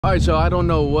All right, y'all, I don't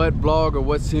know what vlog or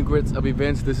what sequence of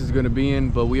events this is gonna be in,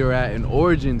 but we are at an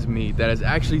Origins meet that is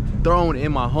actually thrown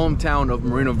in my hometown of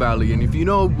Moreno Valley. And if you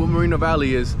know what Moreno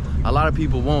Valley is, a lot of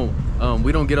people won't.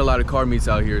 We don't get a lot of car meets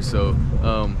out here, so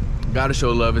gotta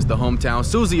show love. It's the hometown.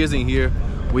 Susie isn't here.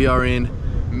 We are in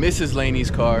Mrs.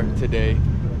 Laney's car today,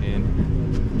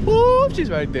 and whoop, she's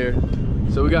right there.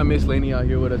 So we got Miss Laney out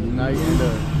here with us tonight,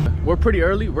 and we're pretty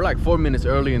early. We're like 4 minutes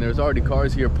early, and there's already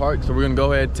cars here parked. So we're gonna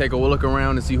go ahead, take a look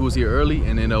around and see who's here early,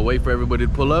 and then wait for everybody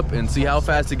to pull up and see how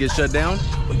fast it gets shut down.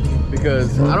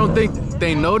 Because I don't think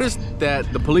they noticed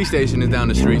that the police station is down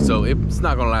the street, so it's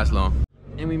not gonna last long.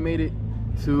 And we made it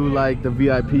to like the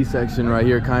VIP section right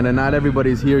here, kind of. Not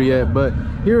everybody's here yet, but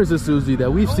here's a Susie that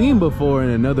we've seen before in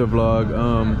another vlog.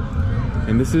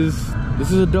 And this is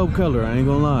a dope color. I ain't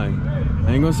gonna lie.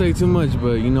 I ain't gonna say too much,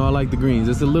 but you know I like the greens.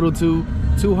 It's a little too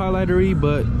highlightery,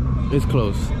 but it's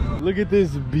close. Look at this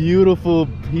beautiful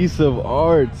piece of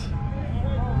art.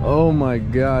 Oh my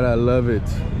god, I love it.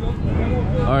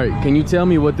 All right, can you tell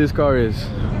me what this car is? It's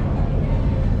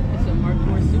a Mark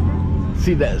IV Supra.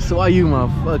 See, that's why you my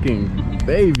fucking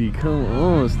baby. Come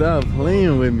on, stop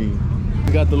playing with me.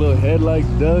 You got the little headlights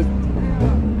duck.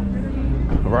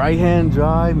 Right hand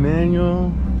drive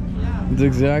manual. It's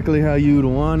exactly how you'd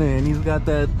want it, and he's got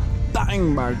that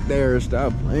thing back there.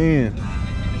 Stop playing.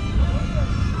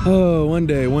 Oh, one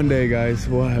day, guys,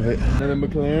 we'll have it. Another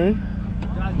McLaren.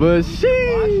 But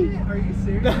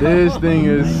this thing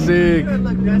is sick. It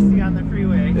look dusty on the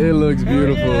freeway. It looks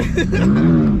beautiful.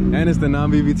 And it's the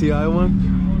non-VVTi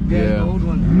one? Yeah, the old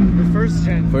one. The first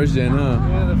gen. First gen, huh?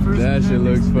 Yeah, the first that gen. shit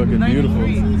looks fucking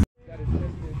 93. beautiful.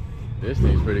 This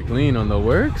thing's pretty clean on the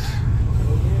works.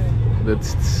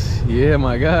 That's, yeah,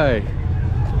 my guy.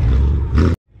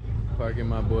 Parking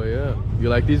my boy up. You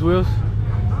like these wheels?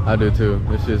 I do too.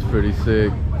 This shit's pretty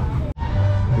sick.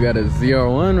 We got a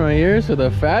ZR1 right here, so the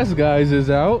Fast Guys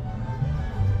is out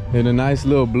in a nice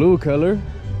little blue color.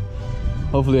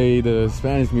 Hopefully the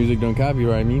Spanish music don't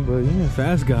copyright me, but yeah,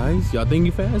 Fast Guys. Y'all think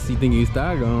you fast? You think you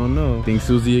stock? I don't know. Think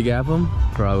Susie you got them?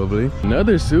 Probably.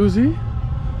 Another Susie.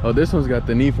 Oh, this one's got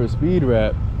the Need for Speed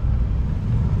wrap.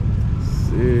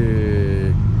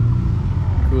 Sick.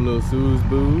 Cool little Suze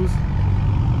booze.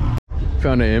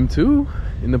 Found an M2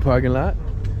 in the parking lot.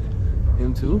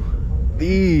 M2.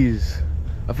 These,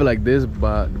 I feel like this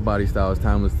body style is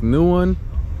timeless. The new one,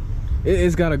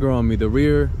 it's gotta grow on me. The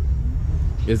rear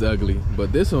is ugly,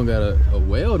 but this one got a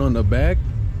weld on the back.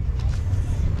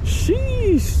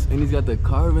 Sheesh. And he's got the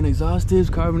carbon exhaust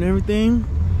tips, carbon everything.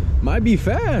 Might be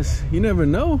fast, you never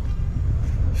know.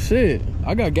 Shit,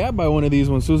 I got gapped by one of these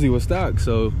when Susie was stock,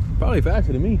 so probably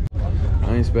faster than me.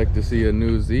 I expect to see a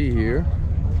new Z here.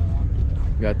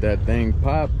 Got that thing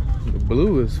pop. The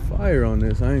blue is fire on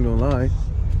this, I ain't gonna lie.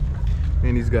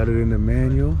 And he's got it in the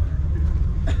manual.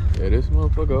 Yeah, this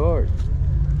motherfucker hard.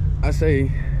 I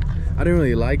say, I didn't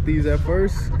really like these at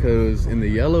first, cause in the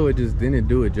yellow it just didn't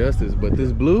do it justice. But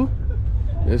this blue,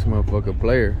 this motherfucker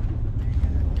player.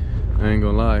 I ain't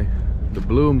gonna lie. The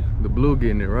blue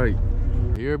getting it right.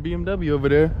 Here, BMW over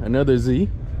there, another Z.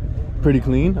 Pretty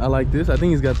clean, I like this. I think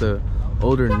he's got the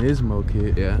older Nismo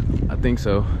kit. Yeah, I think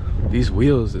so. These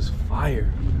wheels is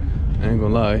fire. I ain't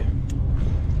gonna lie.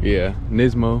 Yeah,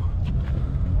 Nismo.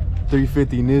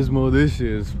 350 Nismo, this shit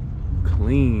is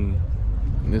clean.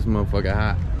 This motherfucker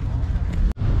hot.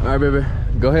 All right, baby,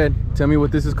 go ahead. Tell me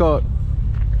what this is called.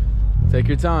 Take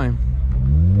your time.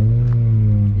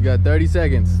 You got 30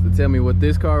 seconds to tell me what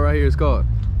this car right here is called.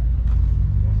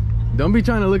 Don't be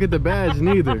trying to look at the badge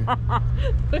neither.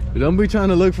 Don't be trying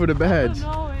to look for the badge.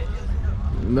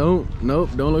 Nope,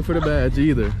 don't look for the badge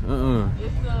either. It's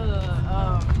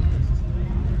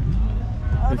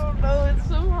I don't know, it's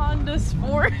some Honda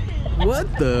Sport. What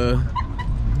the?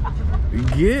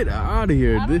 Get out of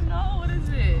here. I don't know, what is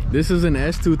it? This is an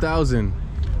S2000.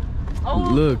 Oh,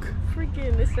 look.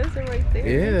 Freaking, it says it right there.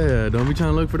 Yeah, don't be trying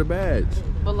to look for the badge.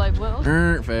 But like, what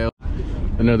else? Fail.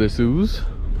 Another Suze.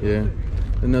 Yeah,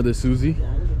 another Susie.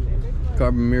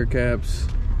 Carbon mirror caps.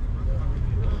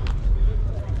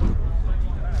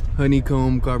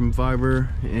 Honeycomb carbon fiber,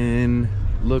 and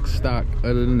looks stock.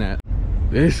 Other than that,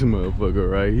 this motherfucker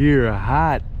right here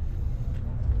hot.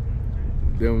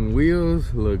 Them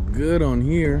wheels look good on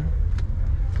here.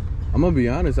 I'm gonna be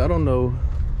honest, I don't know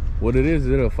what it is.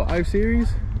 Is it a 5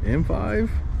 series? M5?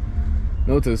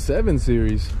 No, it's a 7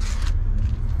 series.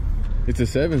 It's a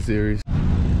 7 series.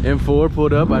 M4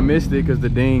 pulled up. I missed it because the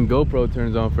dang GoPro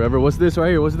turns on forever. What's this right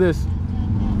here? What's this? It's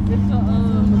a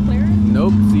McLaren?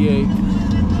 Nope, C8.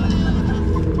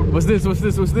 What's this? What's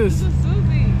this? What's this? This is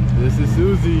Susie. This is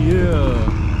Susie, yeah.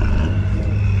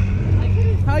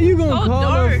 How you gonna so call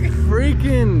dark. a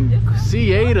freaking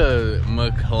C8 a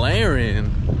McLaren.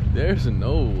 There's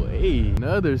no way.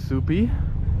 Another Soupy.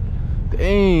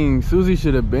 Dang, Susie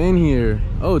should have been here.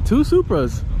 Oh, 2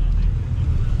 Supras.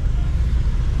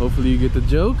 Hopefully you get the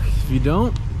joke. If you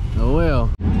don't, oh well.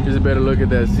 Here's a better look at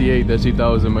that C8 that she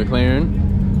thought was a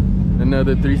McLaren.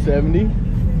 Another 370.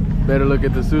 Better look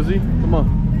at the Susie. Come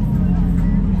on.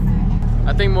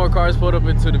 I think more cars pulled up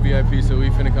into the VIP, so we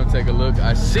finna come take a look.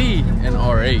 I see an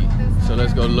R8, so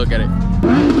let's go look at it.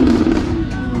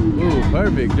 Ooh,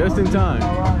 perfect, just in time.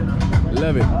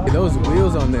 Love it. Those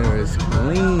wheels on there is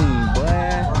clean,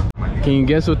 boy. Can you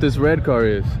guess what this red car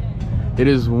is? It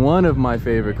is one of my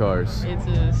favorite cars. It's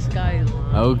a Skyline.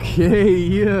 Okay,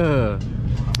 yeah.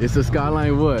 It's a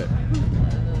Skyline what?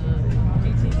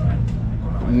 GT.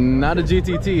 Not a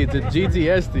GTT, it's a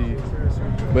GTST.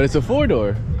 But it's a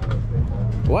 4-door.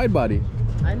 Wide body.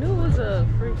 I knew it was a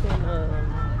freaking,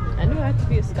 I knew it had to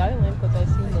be a Skyline because I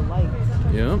seen the lights.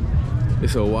 Yeah.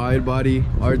 It's a wide body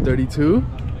R32.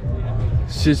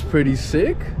 It's just pretty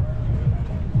sick.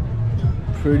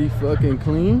 Pretty fucking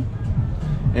clean.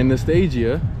 And the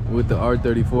Stagia with the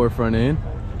R34 front end.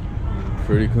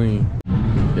 Pretty clean.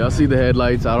 Y'all see the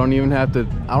headlights. I don't even have to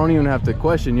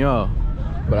question y'all.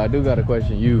 But I do gotta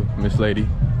question you, Miss Lady.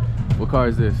 What car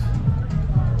is this?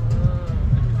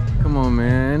 Come on,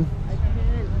 man. I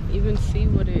can't even see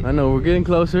what it is. I know, we're getting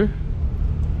closer.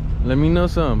 Let me know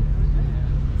some.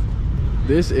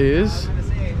 This is...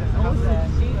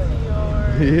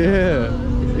 Yeah.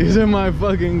 These are my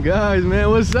fucking guys, man.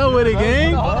 What's up with it,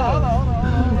 gang? Alright,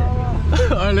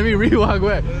 let me re-walk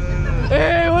back.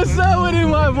 Hey, what's up with it,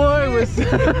 my boy? What's the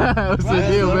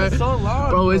deal, man? So long,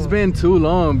 bro, it's been too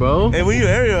long, bro. Hey, where you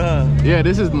area, huh? Yeah,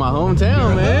 this is my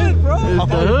hometown, man. Hood, bro. It's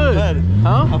the hood.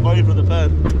 Huh? How far are you from the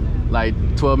pad? Like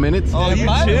 12 minutes. Oh, you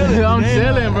chilling? I'm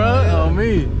chilling, bro. On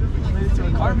me.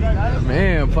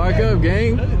 Man, park up,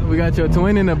 gang. We got your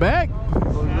twin in the back.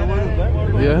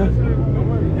 Yeah.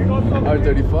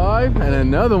 R35 and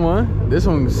another one. This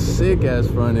one's sick ass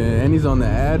front end, and he's on the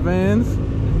Advance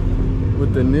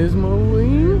with the Nismo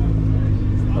wing.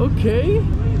 Okay.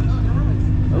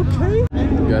 Okay.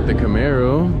 Got the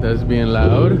Camaro that's being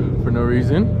loud for no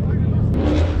reason.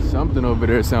 Something over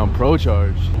there sound pro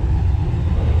charged.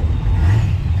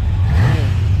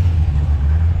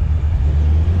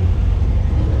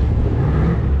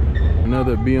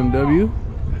 Another BMW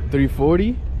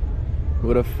 340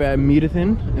 with a fat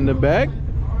meter-thin in the back.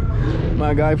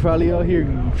 My guy probably out here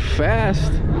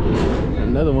fast.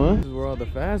 Another one. This is where all the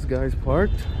fast guys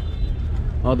parked.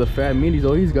 All the fat meaties.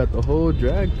 Oh, he's got the whole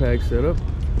drag pack set up.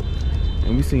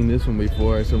 And we seen this one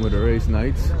before at some of the race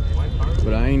nights.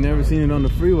 But I ain't never seen it on the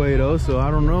freeway though, so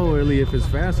I don't know really if it's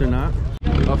fast or not.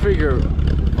 I figure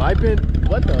Viper,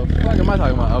 what the fuck am I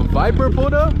talking about? A Viper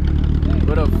pulled up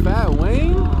with a fat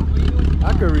wing?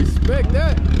 I could respect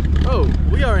that. Oh,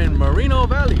 we are in Moreno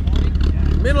Valley,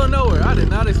 middle of nowhere. I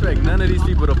did not expect none of these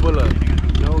people to pull up.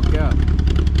 No cap.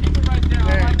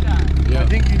 Yeah. I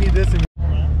think you need this in.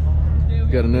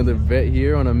 Got another vet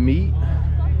here on a meet.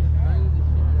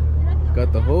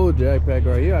 Got the whole drag pack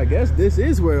right here. I guess this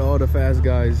is where all the fast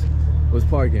guys was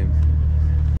parking.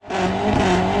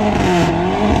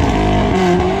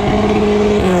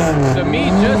 The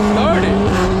meet just started.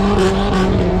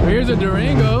 Here's a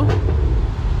Durango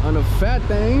on the fat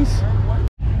things.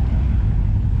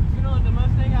 You know the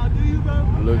Mustang, how do you, bro?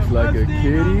 Looks like a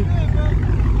kitty.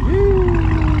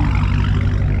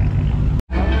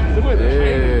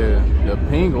 Yeah, the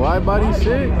pink wide body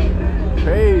shit,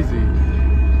 crazy. You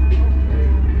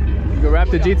can wrap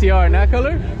the GTR in that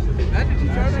color?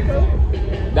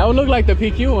 That would look like the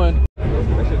PQ one.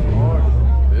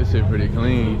 This shit pretty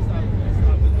clean.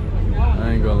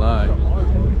 I ain't gonna lie.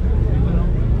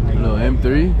 A little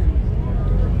M3.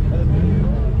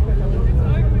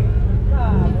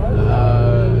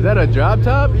 Is that a drop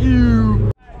top?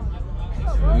 Ew.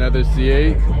 Another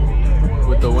C8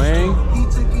 with the wing.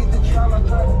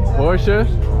 Porsche.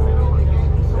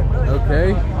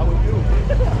 Okay.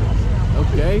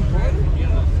 Okay.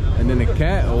 And then a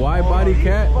cat, a wide body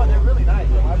cat.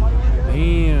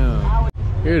 Damn.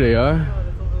 Here they are.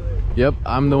 Yep,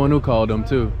 I'm the one who called them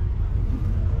too.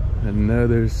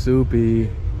 Another Soupy.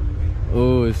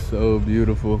 Oh, it's so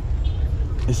beautiful.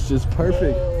 It's just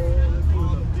perfect.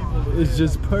 It's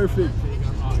just perfect.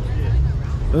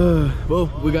 Well,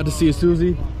 we got to see a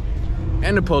Susie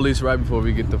and the police right before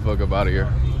we get the fuck up out of here.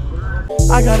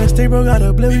 I got a stay, bro, got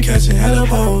a blip, we catching hella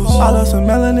poles. I love some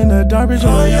melon in the dark bridge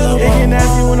or yellow. It get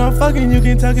nasty when I'm fucking, you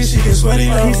can tell it, she get sweaty.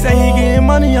 He say he getting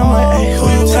money, I'm like, hey, who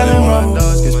you telling, bro?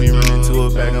 Dogs catch me running to a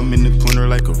bag, I'm in the corner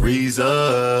like a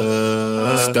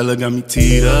Reza. Stella got me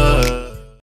teed up.